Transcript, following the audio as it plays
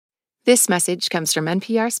This message comes from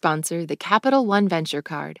NPR sponsor, the Capital One Venture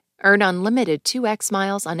Card. Earn unlimited 2x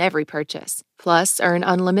miles on every purchase. Plus, earn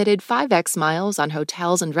unlimited 5x miles on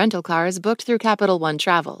hotels and rental cars booked through Capital One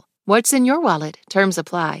Travel. What's in your wallet? Terms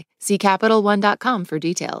apply. See CapitalOne.com for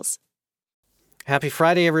details. Happy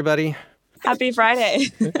Friday, everybody. Happy Friday.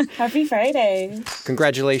 Happy Friday.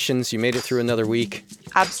 Congratulations. You made it through another week.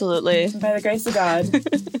 Absolutely. By the grace of God.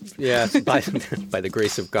 Yeah, by the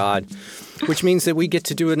grace of God. Which means that we get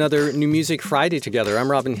to do another New Music Friday together. I'm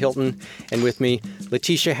Robin Hilton, and with me,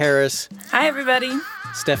 Letitia Harris. Hi, everybody.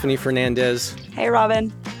 Stephanie Fernandez. Hey,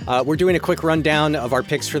 Robin. We're doing a quick rundown of our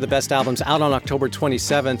picks for the best albums out on October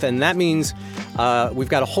 27th, and that means we've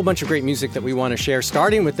got a whole bunch of great music that we want to share,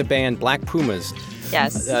 starting with the band Black Pumas.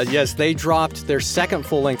 Yes. Yes, they dropped their second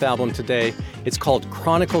full-length album today. It's called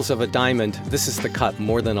Chronicles of a Diamond. This is the cut,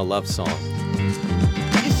 More Than a Love Song.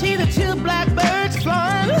 You see the two blackbirds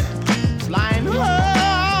flying high,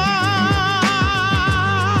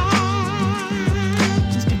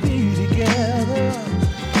 just to be together.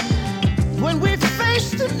 When we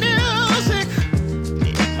face the music,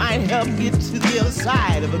 it might help get to the other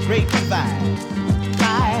side of a great divide.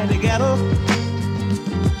 Fly together.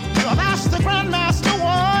 Well, that's the Grandmaster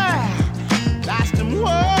War. That's the war.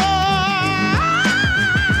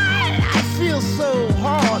 I feel so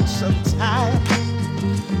hard sometimes.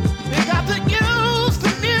 We got to use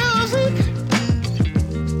the music,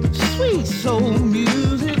 sweet soul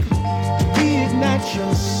music, to reignite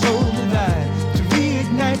your soul divine, to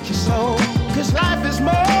reignite your soul. 'Cause life is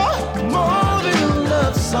more than a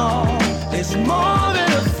love song. It's more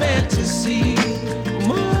than a fantasy,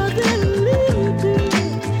 more than a little bit.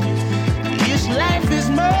 Life is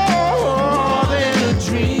more than a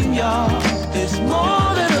dream, y'all. It's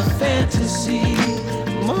more than a fantasy,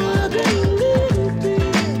 more than a little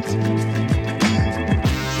bit. So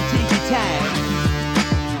take your time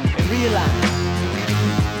and realize,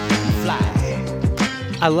 fly.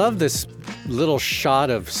 I love this little shot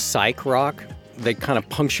of psych rock they kind of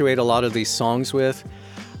punctuate a lot of these songs with.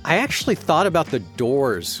 I actually thought about the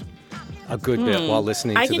Doors a good bit while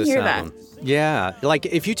listening to this album. I can hear that. Yeah, like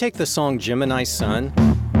if you take the song Gemini Sun.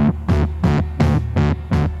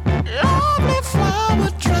 Lovely flower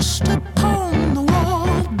dressed upon the wall,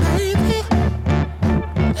 baby.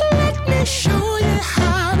 Let me show you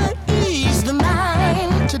how to ease the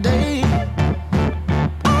mind today.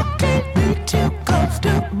 I can't be too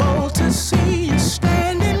comfortable to see you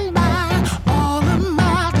standing by all of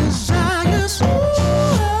my desires. Ooh,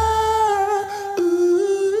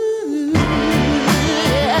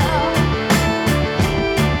 yeah.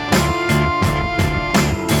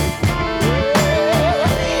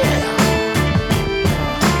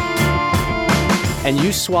 And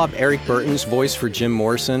you swap Eric Burton's voice for Jim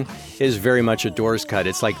Morrison, it is very much a Doors cut.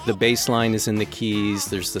 It's like the bass line is in the keys,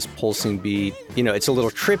 there's this pulsing beat. You know, it's a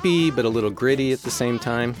little trippy, but a little gritty at the same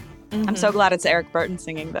time. Mm-hmm. I'm so glad it's Eric Burton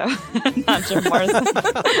singing, though, not Jim Morrison.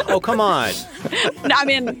 Oh, come on. No, I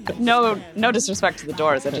mean, no disrespect to the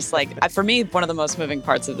Doors. I just for me, one of the most moving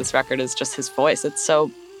parts of this record is just his voice. It's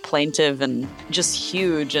so plaintive and just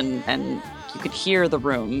huge, and you could hear the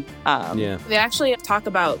room. Yeah. They actually talk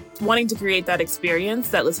about wanting to create that experience,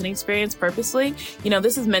 that listening experience purposely. You know,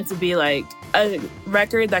 this is meant to be like a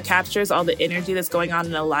record that captures all the energy that's going on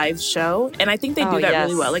in a live show. And I think they do that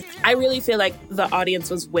really well. Like, I really feel like the audience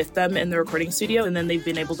was with them in the recording studio, and then they've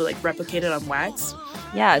been able to replicate it on wax.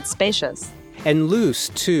 Yeah, it's spacious. And loose,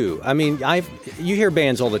 too. I mean, you hear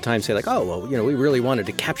bands all the time say oh, well, we really wanted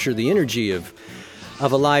to capture the energy of a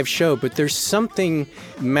live show, but there's something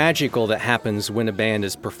magical that happens when a band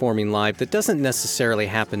is performing live that doesn't necessarily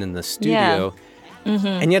happen in the studio. Yeah. Mm-hmm.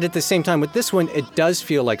 And yet at the same time with this one, it does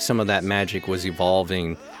feel like some of that magic was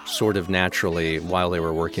evolving sort of naturally while they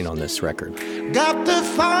were working on this record. Got the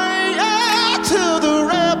fire to the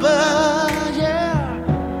rubber, yeah.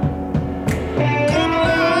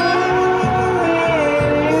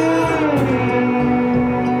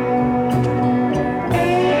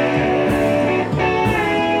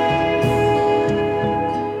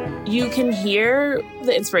 You can hear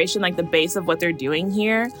the inspiration, like the base of what they're doing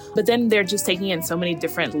here, but then they're just taking it in so many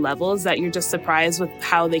different levels that you're just surprised with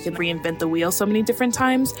how they can reinvent the wheel so many different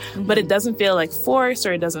times. Mm-hmm. But it doesn't feel like forced,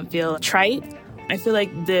 or it doesn't feel trite. I feel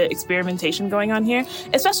like the experimentation going on here,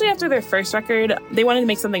 especially after their first record, they wanted to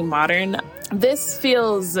make something modern. This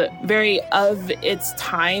feels very of its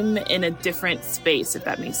time in a different space, if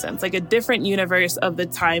that makes sense. Like a different universe of the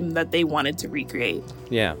time that they wanted to recreate.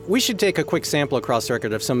 Yeah. We should take a quick sample across the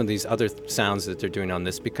record of some of these other sounds that they're doing on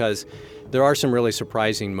this, because there are some really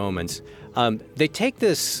surprising moments. They take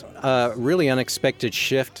this really unexpected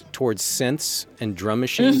shift towards synths and drum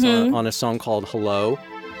machines on a song called Hello.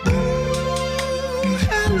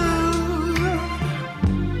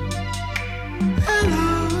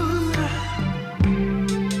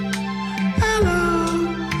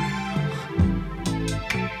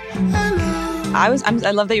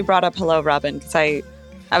 I love that you brought up Hello, Robin, because I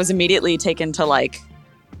was immediately taken to like,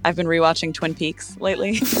 I've been rewatching Twin Peaks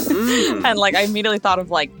lately. And like, I immediately thought of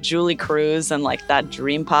like Julie Cruz and like that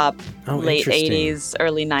dream pop, late 80s,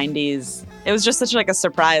 early 90s. It was just such like a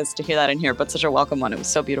surprise to hear that in here, but such a welcome one. It was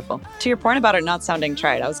so beautiful. To your point about it not sounding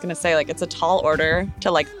trite, I was going to say like, it's a tall order to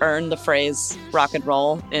like earn the phrase rock and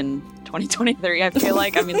roll in 2023, I feel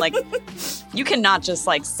like. I mean, like, you cannot just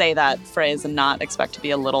like say that phrase and not expect to be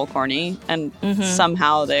a little corny. And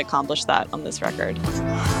somehow they accomplished that on this record.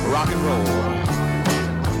 Rock and roll.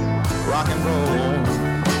 Rock and roll.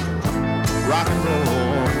 Rock and roll.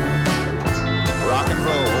 Rock and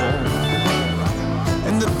roll.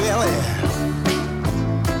 In the belly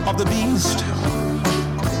of the beast,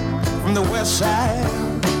 from the west side,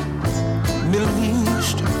 Middle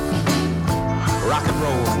East. Rock and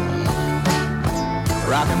roll.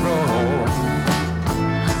 Rock and roll.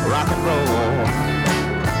 Rock and roll.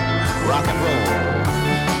 Rock and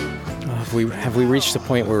roll. Have we reached the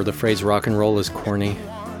point where the phrase rock and roll is corny?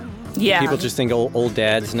 Yeah. People just think old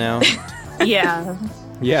dads now. Yeah.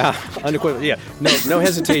 Yeah, unequivocally. Yeah, no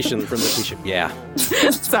hesitation from the cliche. Yeah.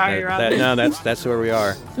 Sorry, Robin. That's where we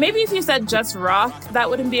are. Maybe if you said just rock, that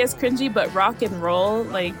wouldn't be as cringy, but rock and roll,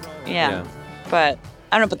 like... Yeah. But,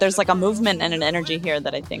 I don't know, but there's like a movement and an energy here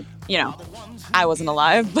that I think, you know, I wasn't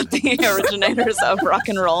alive, but the originators of rock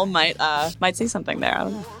and roll might see something there. I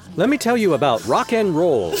don't know. Let me tell you about rock and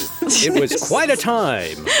roll. It was quite a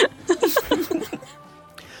time.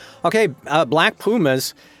 Okay, Black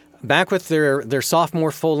Pumas, back with their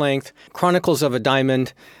sophomore full-length, Chronicles of a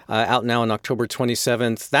Diamond, out now on October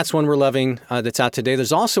 27th. That's one we're loving that's out today.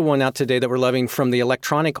 There's also one out today that we're loving from the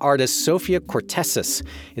electronic artist Sofia Cortesis.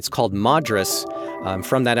 It's called Madras.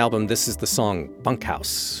 From that album, this is the song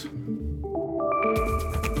Bunkhouse.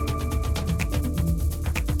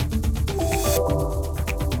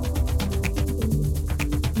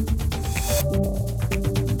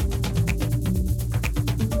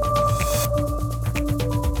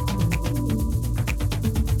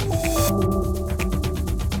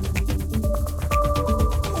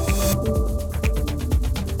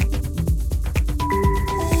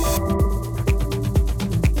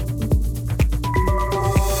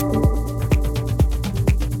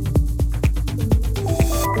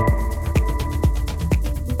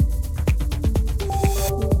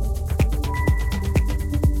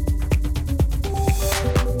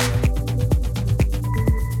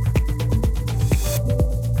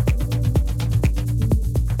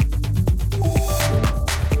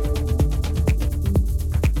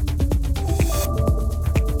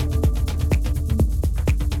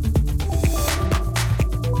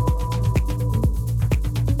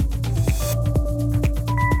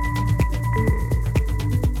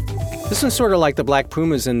 This one's sort of like the Black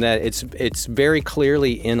Pumas in that it's very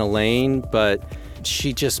clearly in a lane, but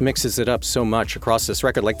she just mixes it up so much across this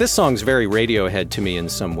record. Like, this song's very Radiohead to me in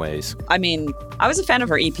some ways. I mean, I was a fan of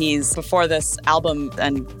her EPs before this album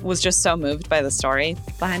and was just so moved by the story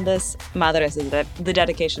behind this. Madres is the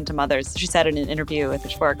dedication to mothers. She said in an interview with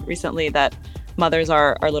Pitchfork recently that mothers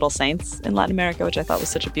are little saints in Latin America, which I thought was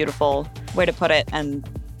such a beautiful way to put it. And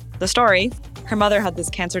the story, her mother had this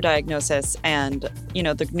cancer diagnosis and, you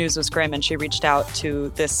know, the news was grim, and she reached out to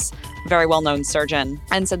this very well-known surgeon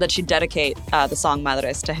and said that she'd dedicate the song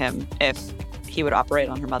Madres to him if he would operate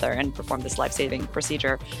on her mother and perform this life-saving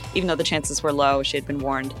procedure, even though the chances were low. She had been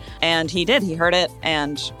warned. And he did. He heard it,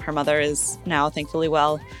 and her mother is now thankfully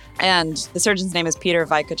well. And the surgeon's name is Peter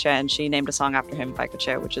Vajkoche, and she named a song after him,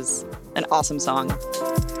 Vajkoche, which is an awesome song.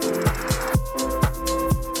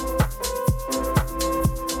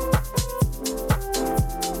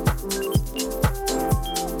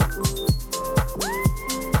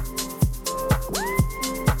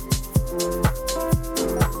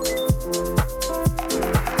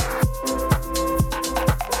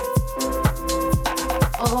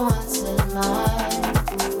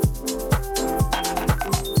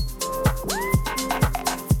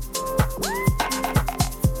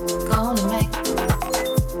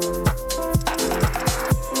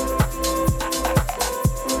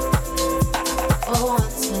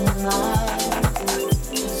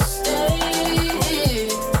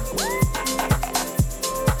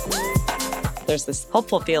 There's this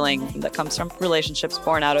hopeful feeling that comes from relationships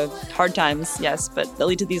born out of hard times, yes, but that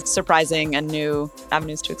lead to these surprising and new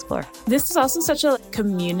avenues to explore. This is also such a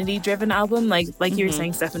community-driven album. Like you were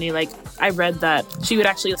saying, Stephanie, like I read that she would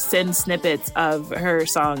actually send snippets of her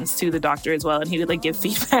songs to the doctor as well, and he would like give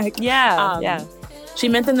feedback. Yeah. She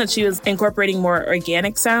mentioned that she was incorporating more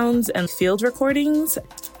organic sounds and field recordings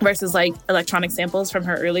versus like electronic samples from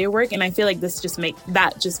her earlier work. And I feel like this just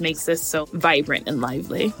makes this so vibrant and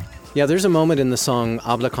lively. Yeah, there's a moment in the song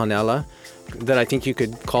Habla con ella that I think you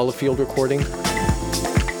could call a field recording.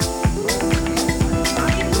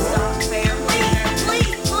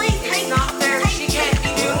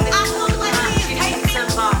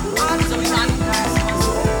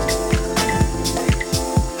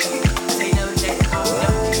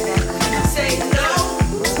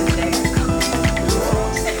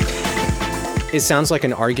 It sounds like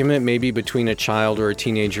an argument maybe between a child or a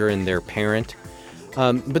teenager and their parent.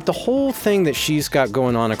 But the whole thing that she's got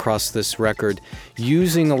going on across this record,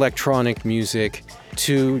 using electronic music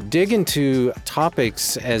to dig into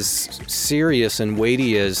topics as serious and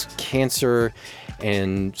weighty as cancer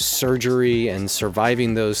and surgery and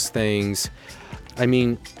surviving those things. I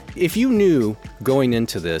mean, if you knew going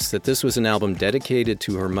into this that this was an album dedicated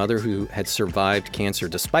to her mother who had survived cancer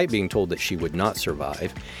despite being told that she would not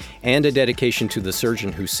survive, and a dedication to the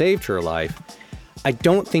surgeon who saved her life, I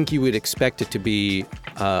don't think you would expect it to be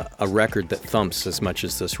a record that thumps as much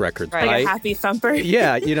as this record. Right. Like a happy thumper.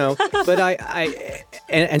 Yeah, but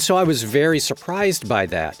and so I was very surprised by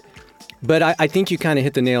that. But I think you kind of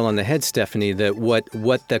hit the nail on the head, Stephanie, that what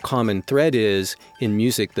the common thread is in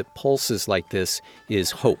music that pulses like this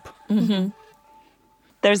is hope. Mm-hmm.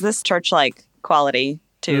 There's this church-like quality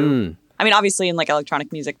to, I mean, obviously in like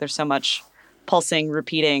electronic music, there's so much pulsing,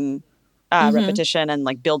 repeating, repetition, and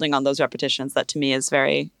like building on those repetitions that to me is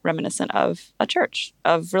very reminiscent of a church,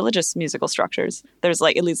 of religious musical structures. There's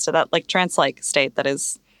like, it leads to that like trance-like state that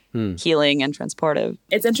is healing and transportive.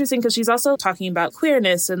 It's interesting because she's also talking about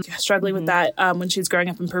queerness and struggling with that when she's growing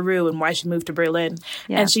up in Peru and why she moved to Berlin.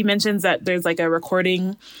 Yeah. And she mentions that there's like a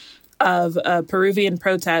recording of a Peruvian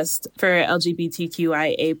protest for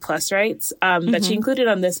LGBTQIA plus rights that she included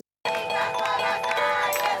on this.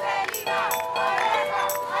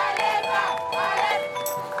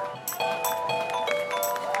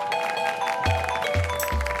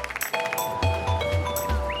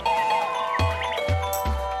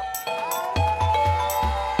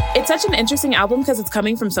 It's such an interesting album because it's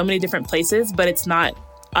coming from so many different places, but it's not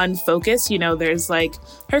unfocused. You know, there's like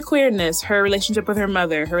her queerness, her relationship with her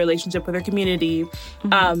mother, her relationship with her community,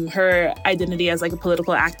 her identity as like a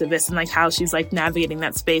political activist, and like how she's like navigating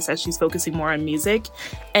that space as she's focusing more on music.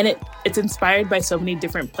 And it's inspired by so many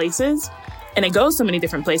different places. And it goes so many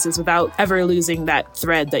different places without ever losing that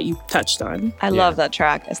thread that you touched on. I love that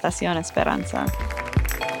track, Estación Esperanza.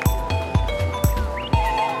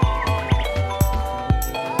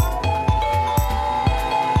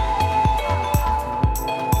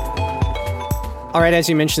 All right, as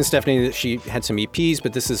you mentioned, Stephanie, that she had some EPs,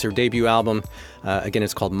 but this is her debut album. Again,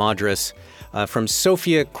 it's called Madres, from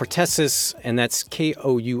Sofia Cortesis, and that's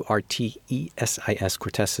Kourtesis,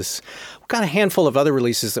 Cortesis. We've got a handful of other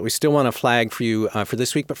releases that we still want to flag for you for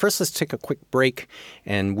this week, but first let's take a quick break,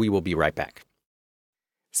 and we will be right back.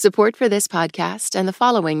 Support for this podcast and the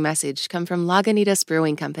following message come from Lagunitas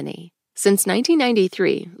Brewing Company. Since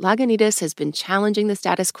 1993, Lagunitas has been challenging the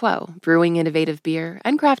status quo, brewing innovative beer,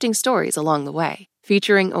 and crafting stories along the way.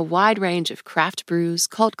 Featuring a wide range of craft brews,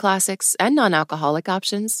 cult classics, and non-alcoholic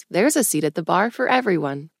options, there's a seat at the bar for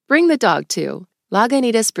everyone. Bring the dog, too.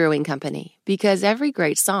 Lagunitas Brewing Company, because every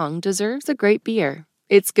great song deserves a great beer.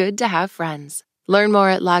 It's good to have friends. Learn more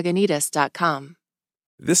at Lagunitas.com.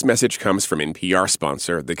 This message comes from NPR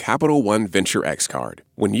sponsor, the Capital One Venture X Card.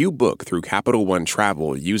 When you book through Capital One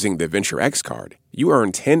Travel using the Venture X Card, you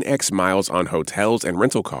earn 10x miles on hotels and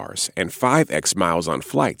rental cars and 5x miles on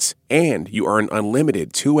flights, and you earn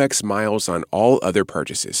unlimited 2x miles on all other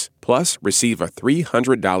purchases. Plus, receive a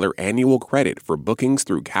 $300 annual credit for bookings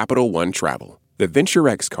through Capital One Travel. The Venture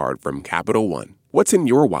X Card from Capital One. What's in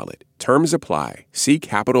your wallet? Terms apply. See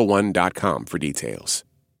CapitalOne.com for details.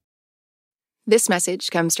 This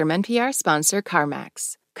message comes from NPR sponsor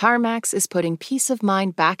CarMax. CarMax is putting peace of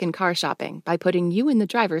mind back in car shopping by putting you in the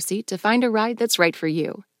driver's seat to find a ride that's right for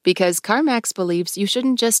you. Because CarMax believes you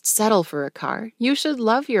shouldn't just settle for a car, you should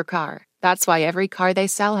love your car. That's why every car they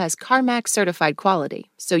sell has CarMax certified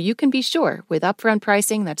quality, so you can be sure with upfront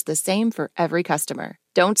pricing that's the same for every customer.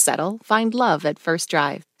 Don't settle, find love at first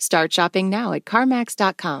drive. Start shopping now at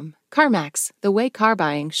CarMax.com. CarMax, the way car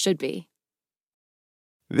buying should be.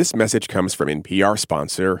 This message comes from NPR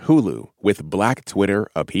sponsor Hulu with Black Twitter,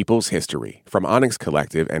 A People's History from Onyx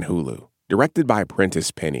Collective and Hulu. Directed by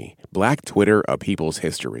Prentice Penny, Black Twitter, A People's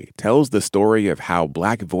History tells the story of how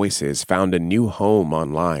Black voices found a new home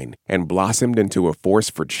online and blossomed into a force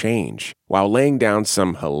for change while laying down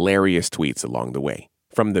some hilarious tweets along the way.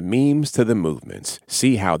 From the memes to the movements,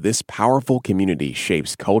 see how this powerful community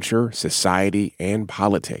shapes culture, society, and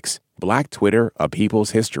politics. Black Twitter, A People's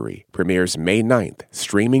History premieres May 9th,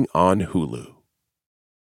 streaming on Hulu.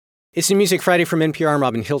 It's New Music Friday from NPR. I'm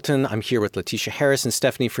Robin Hilton. I'm here with Letitia Harris and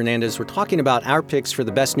Stephanie Fernandez. We're talking about our picks for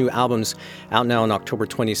the best new albums out now on October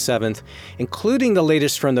 27th, including the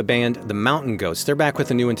latest from the band The Mountain Goats. They're back with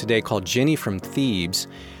a new one today called Jenny from Thebes.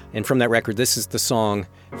 And from that record, this is the song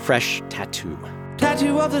Fresh Tattoo.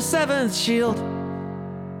 Tattoo of the seventh shield,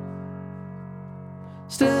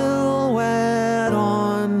 still wet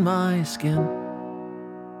on my skin.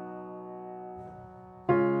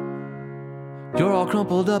 You're all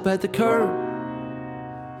crumpled up at the curb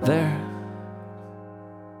there.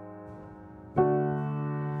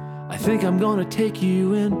 I think I'm gonna take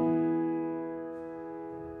you in.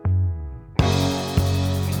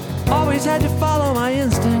 Always had to follow my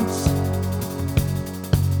instincts.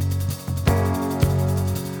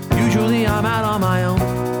 Usually I'm out on my own.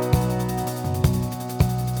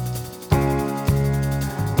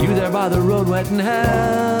 You there by the road, wet and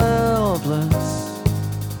helpless.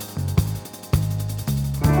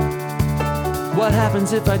 What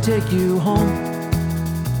happens if I take you home?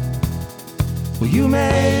 Well, you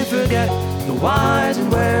may forget the whys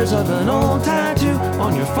and wheres of an old tattoo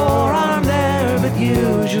on your forearm there, but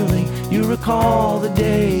usually you recall the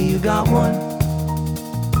day you got one.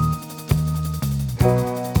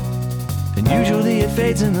 And usually it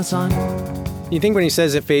fades in the sun. You think when he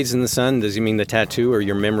says it fades in the sun, does he mean the tattoo or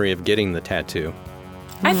your memory of getting the tattoo?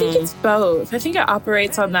 I think it's both. I think it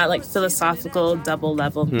operates on that like philosophical double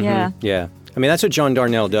level. Mm-hmm. Yeah. Yeah. I mean, that's what John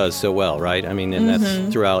Darnielle does so well, right? I mean, and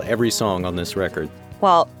that's throughout every song on this record.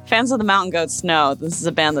 Well, fans of the Mountain Goats know this is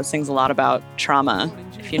a band that sings a lot about trauma.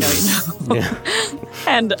 If you know, you know. Yeah.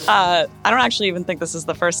 And I don't actually even think this is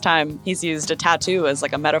the first time he's used a tattoo as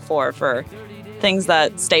like a metaphor for things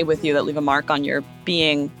that stay with you, that leave a mark on your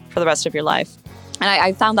being for the rest of your life. And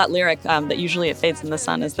I found that lyric that usually it fades in the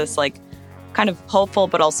sun is this like kind of hopeful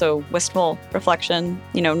but also wistful reflection.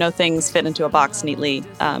 You know, no things fit into a box neatly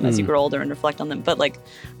as you grow older and reflect on them. But like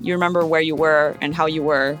you remember where you were and how you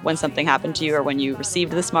were when something happened to you or when you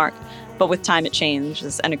received this mark. But with time it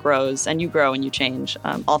changes and it grows and you grow and you change.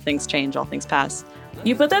 All things change, all things pass.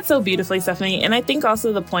 You put that so beautifully, Stephanie. And I think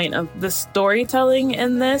also the point of the storytelling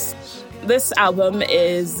in this album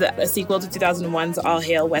is a sequel to 2001's All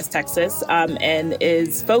Hail West Texas, and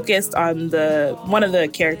is focused on one of the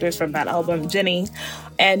characters from that album, Jenny.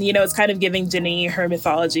 And, you know, it's kind of giving Jenny her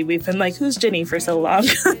mythology. We've been like, who's Jenny for so long?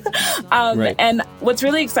 Right. And what's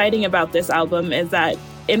really exciting about this album is that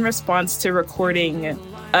in response to recording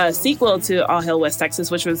a sequel to All Hail West Texas,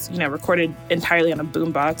 which was, you know, recorded entirely on a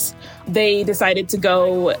boombox, they decided to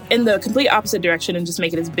go in the complete opposite direction and just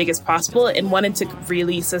make it as big as possible and wanted to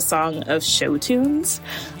release a song of show tunes.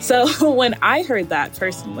 So when I heard that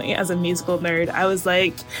personally as a musical nerd, I was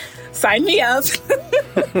like, sign me up.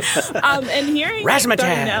 And hearing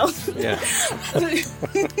Darnielle,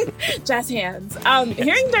 jazz hands.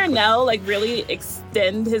 Hearing Darnielle like really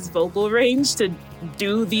extend his vocal range to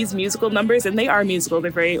do these musical numbers, and they are musical.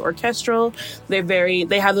 They're very orchestral.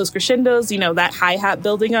 They have those crescendos. You know, that hi-hat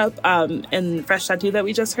building up in Fresh Tattoo that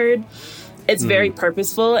we just heard. It's very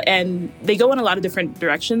purposeful, and they go in a lot of different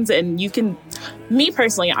directions. And me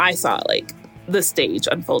personally, I saw like the stage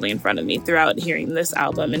unfolding in front of me throughout hearing this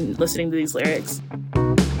album and listening to these lyrics.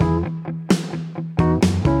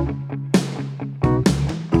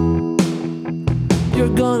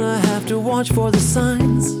 You're gonna have to watch for the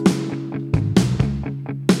signs.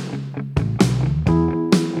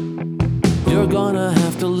 You're gonna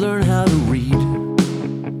have to learn how to read.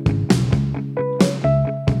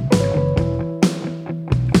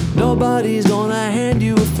 Nobody's gonna hand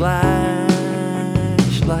you a flashlight.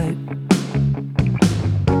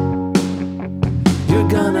 You're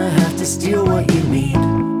gonna have to steal what you need.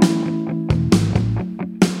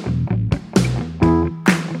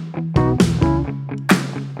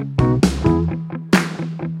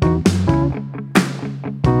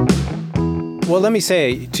 Well, let me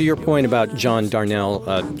say, to your point about John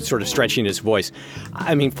Darnielle sort of stretching his voice,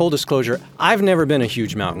 I mean, full disclosure, I've never been a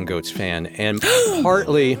huge Mountain Goats fan. And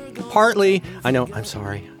partly, I know, I'm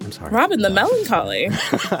sorry. Robin, the melancholy.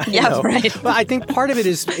 Yeah, right. But I think part of it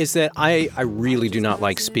is that I really do not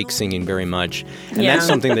like speak singing very much. And Yeah. that's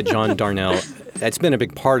something that John Darnielle, that's been a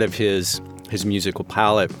big part of his musical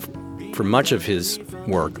palette for much of his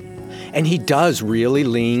work. And he does really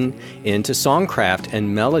lean into songcraft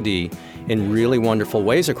and melody in really wonderful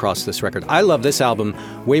ways across this record. I love this album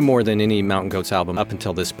way more than any Mountain Goats album up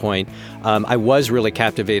until this point. I was really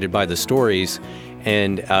captivated by the stories,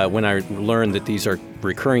 and when I learned that these are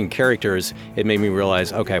recurring characters, it made me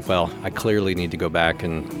realize, okay, well, I clearly need to go back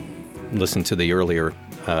and listen to the earlier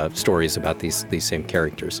stories about these same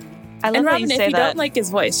characters. I love And that Robin, you if say you that. don't like his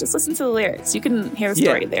voice, just listen to the lyrics. You can hear the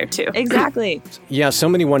story there too. Exactly. Yeah, so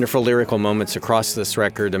many wonderful lyrical moments across this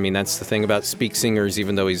record. I mean, that's the thing about Speak Singers,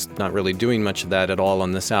 even though he's not really doing much of that at all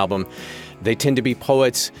on this album. They tend to be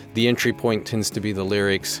poets. The entry point tends to be the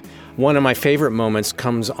lyrics. One of my favorite moments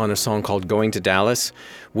comes on a song called Going to Dallas,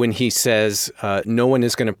 when he says, no one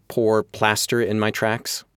is going to pour plaster in my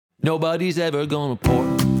tracks. Nobody's ever gonna pour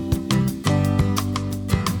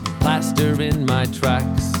plaster in my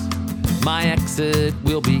tracks. My exit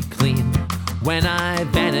will be clean. When I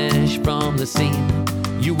vanish from the scene,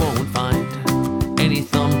 you won't find any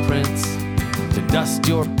thumbprints to dust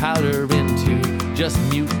your powder into. Just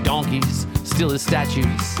mute donkeys, still as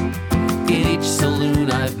statues. In each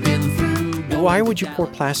saloon I've been through. Why would you pour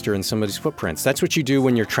plaster in somebody's footprints? That's what you do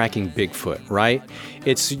when you're tracking Bigfoot, right?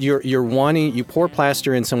 It's you pour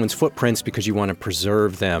plaster in someone's footprints because you want to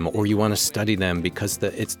preserve them, or you want to study them because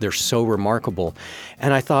they're so remarkable.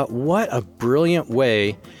 And I thought, what a brilliant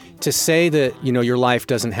way to say that, your life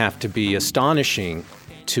doesn't have to be astonishing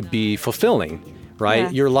to be fulfilling, right? Yeah.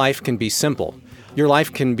 Your life can be simple. Your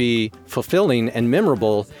life can be fulfilling and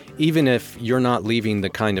memorable even if you're not leaving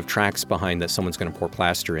the kind of tracks behind that someone's going to pour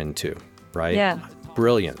plaster into, right? Yeah.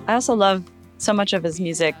 Brilliant. I also love so much of his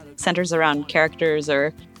music centers around characters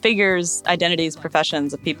or figures, identities,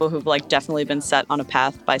 professions of people who've definitely been set on a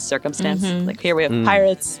path by circumstance. Like here we have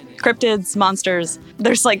pirates, cryptids, monsters.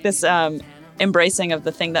 There's this embracing of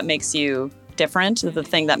the thing that makes you different, the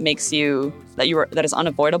thing that makes you that is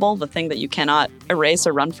unavoidable, the thing that you cannot erase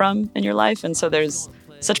or run from in your life. And so there's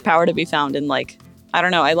such power to be found in I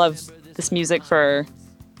don't know, I love this music for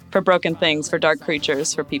broken things, for dark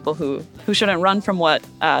creatures, for people who shouldn't run from what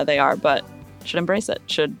they are, but should embrace it,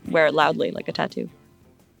 should wear it loudly like a tattoo.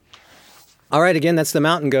 All right, again, that's the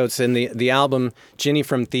Mountain Goats and the album Jenny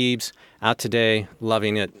from Thebes, out today,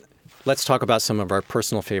 loving it. Let's talk about some of our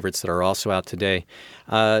personal favorites that are also out today.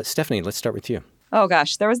 Stephanie, let's start with you. Oh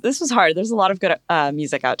gosh, this was hard. There's a lot of good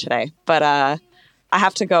music out today, but I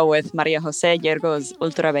have to go with Maria Jose Yergo's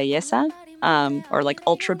Ultra Belleza, or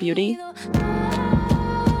Ultra Beauty.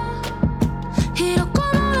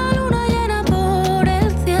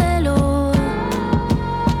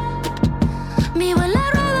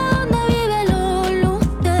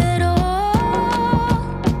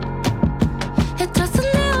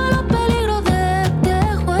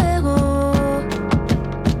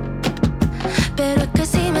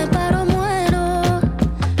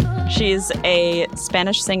 She's a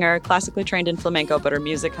Spanish singer, classically trained in flamenco, but her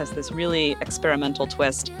music has this really experimental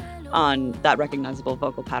twist on that recognizable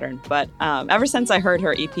vocal pattern. But ever since I heard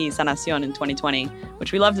her EP Sanación in 2020,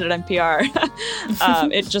 which we loved at NPR,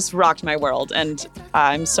 it just rocked my world. And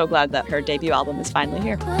I'm so glad that her debut album is finally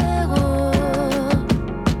here.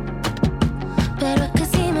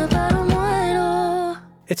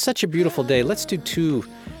 It's such a beautiful day. Let's do two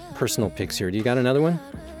personal picks here. Do you got another one?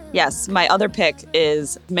 Yes, my other pick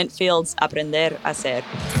is Mintfield's Aprender a Ser.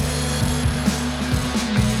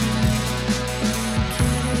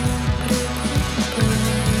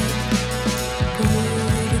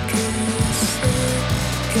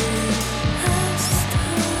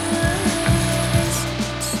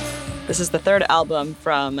 This is the third album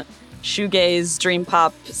from shoegaze, dream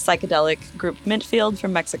pop, psychedelic group Mintfield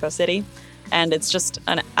from Mexico City. And it's just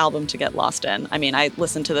an album to get lost in. I mean, I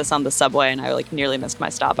listened to this on the subway and I nearly missed my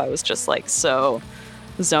stop. I was just so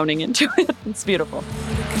zoning into it. It's beautiful.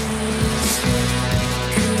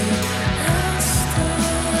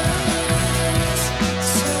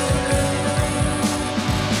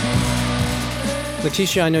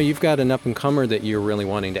 Leticia, I know you've got an up-and-comer that you're really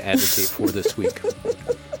wanting to advocate for this week.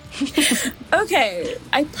 Okay,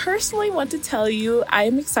 I personally want to tell you I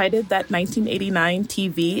am excited that 1989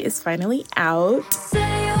 TV is finally out.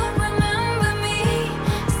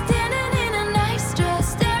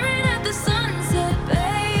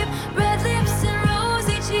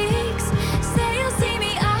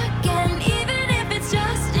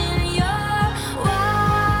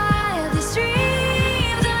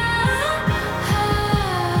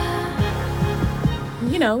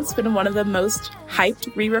 It's been one of the most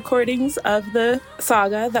hyped re-recordings of the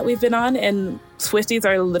saga that we've been on, and Swifties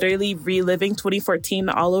are literally reliving 2014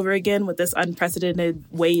 all over again with this unprecedented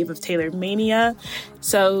wave of Taylor mania.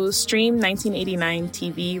 So stream 1989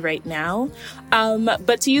 TV right now.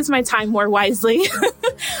 But to use my time more wisely,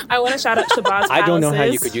 I want to shout out Shabazz Palaces. I don't know how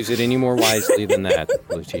you could use it any more wisely than that,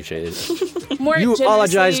 Leticia. You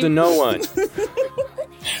apologize to no one.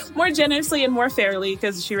 More generously and more fairly,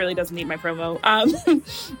 because she really doesn't need my promo.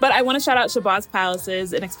 But I want to shout out Shabazz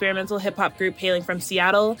Palaces, an experimental hip-hop group hailing from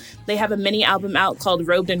Seattle. They have a mini album out called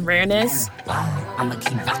Robed in Rareness. I'ma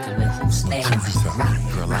keep rocking with who stays.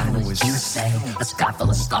 Ride with you say. A sky full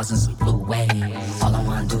of stars and some blue waves. All I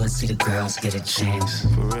wanna do is see the girls get a chance.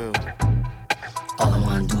 For real. All I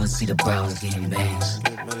wanna do is see the bros getting bands.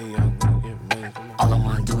 All I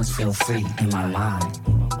wanna do is feel free in my mind.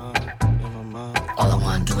 All I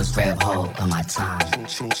wanna do is grab hold of my time.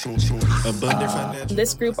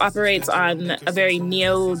 This group operates on a very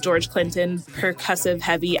neo-George Clinton, percussive,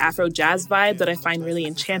 heavy Afro jazz vibe that I find really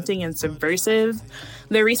enchanting and subversive.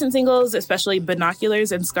 Their recent singles, especially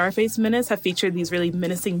Binoculars and Scarface Minutes, have featured these really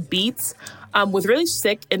menacing beats with really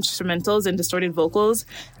sick instrumentals and distorted vocals.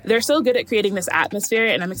 They're so good at creating this atmosphere,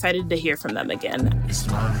 and I'm excited to hear from them again. It's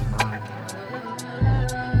mine.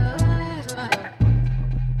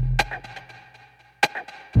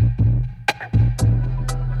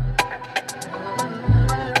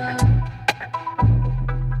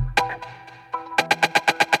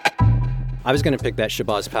 I was going to pick that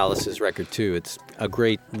Shabazz Palaces record, too. It's a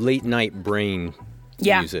great late-night brain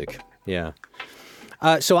music. Yeah.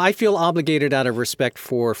 So I feel obligated out of respect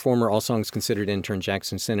for former All Songs Considered intern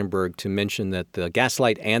Jackson Sennenberg to mention that the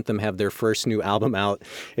Gaslight Anthem have their first new album out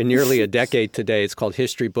in nearly a decade today. It's called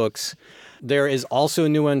History Books. There is also a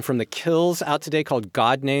new one from The Kills out today called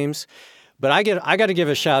God Names. But I got to give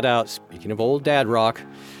a shout-out, speaking of old dad rock,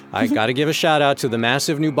 I got to give a shout out to the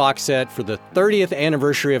massive new box set for the 30th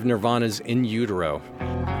anniversary of Nirvana's In Utero.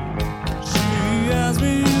 She has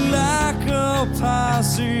me like a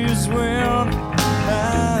Pisces when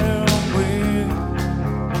I am weak.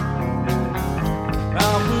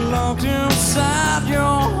 I'm locked inside your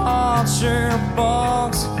heart-shaped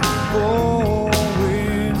box for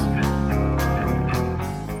weeks.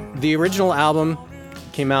 The original album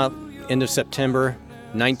came out end of September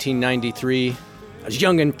 1993. I was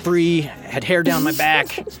young and free, had hair down my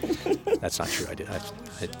back. That's not true. I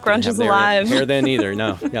Grunge is alive. Hair then either.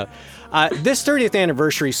 No. Yeah. This 30th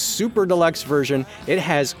anniversary super deluxe version, it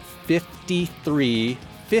has 53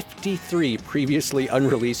 previously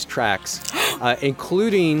unreleased tracks,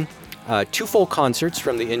 including 2 full concerts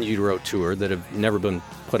from the In Utero tour that have never been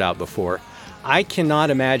put out before. I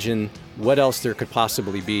cannot imagine what else there could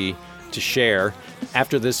possibly be to share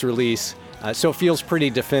after this release. So it feels pretty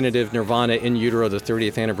definitive. Nirvana In Utero, the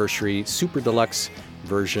 30th anniversary super deluxe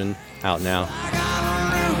version out now.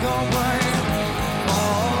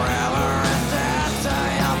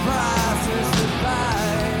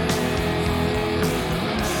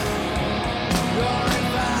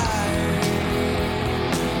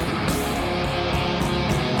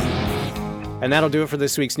 And that'll do it for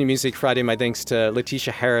this week's New Music Friday. My thanks to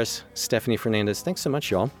Letitia Harris, Stephanie Fernandez. Thanks so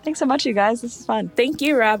much, y'all. Thanks so much, you guys. This is fun. Thank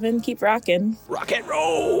you, Robin. Keep rocking. Rock and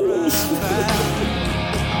roll!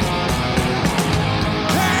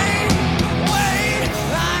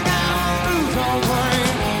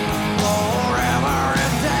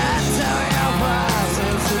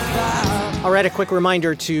 All right, a quick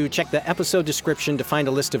reminder to check the episode description to find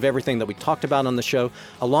a list of everything that we talked about on the show,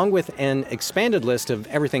 along with an expanded list of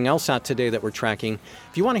everything else out today that we're tracking.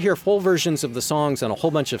 If you want to hear full versions of the songs and a whole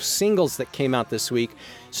bunch of singles that came out this week,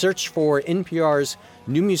 search for NPR's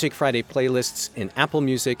New Music Friday playlists in Apple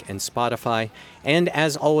Music and Spotify. And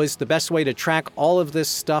as always, the best way to track all of this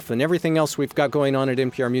stuff and everything else we've got going on at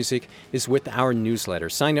NPR Music is with our newsletter.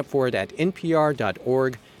 Sign up for it at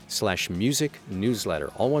npr.org/music newsletter,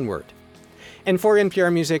 all one word. And for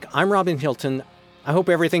NPR Music, I'm Robin Hilton. I hope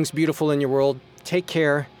everything's beautiful in your world. Take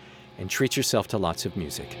care and treat yourself to lots of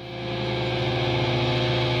music.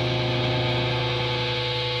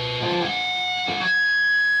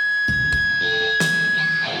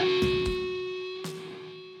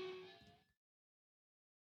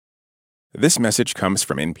 This message comes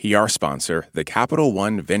from NPR sponsor, the Capital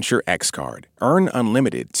One Venture X Card. Earn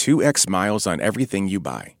unlimited 2x miles on everything you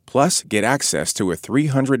buy. Plus, get access to a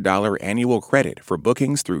 $300 annual credit for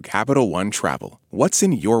bookings through Capital One Travel. What's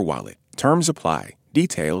in your wallet? Terms apply.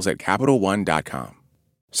 Details at CapitalOne.com.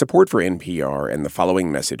 Support for NPR and the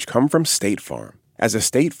following message come from State Farm. As a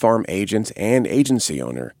State Farm agent and agency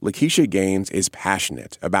owner, Lakeisha Gaines is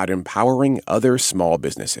passionate about empowering other small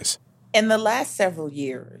businesses. In the last several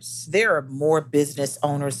years, there are more business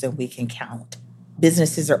owners than we can count.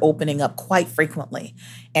 Businesses are opening up quite frequently.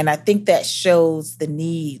 And I think that shows the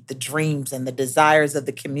need, the dreams, and the desires of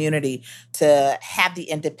the community to have the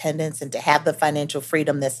independence and to have the financial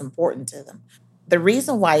freedom that's important to them. The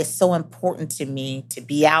reason why it's so important to me to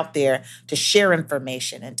be out there to share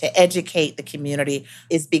information and to educate the community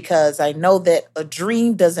is because I know that a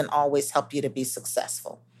dream doesn't always help you to be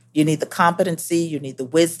successful. You need the competency, you need the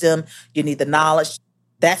wisdom, you need the knowledge.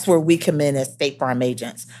 That's where we come in as State Farm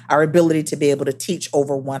agents. Our ability to be able to teach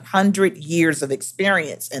over 100 years of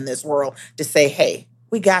experience in this world to say, hey,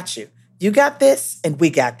 we got you. You got this, and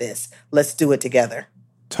we got this. Let's do it together.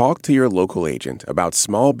 Talk to your local agent about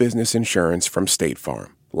small business insurance from State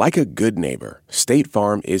Farm. Like a good neighbor, State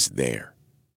Farm is there.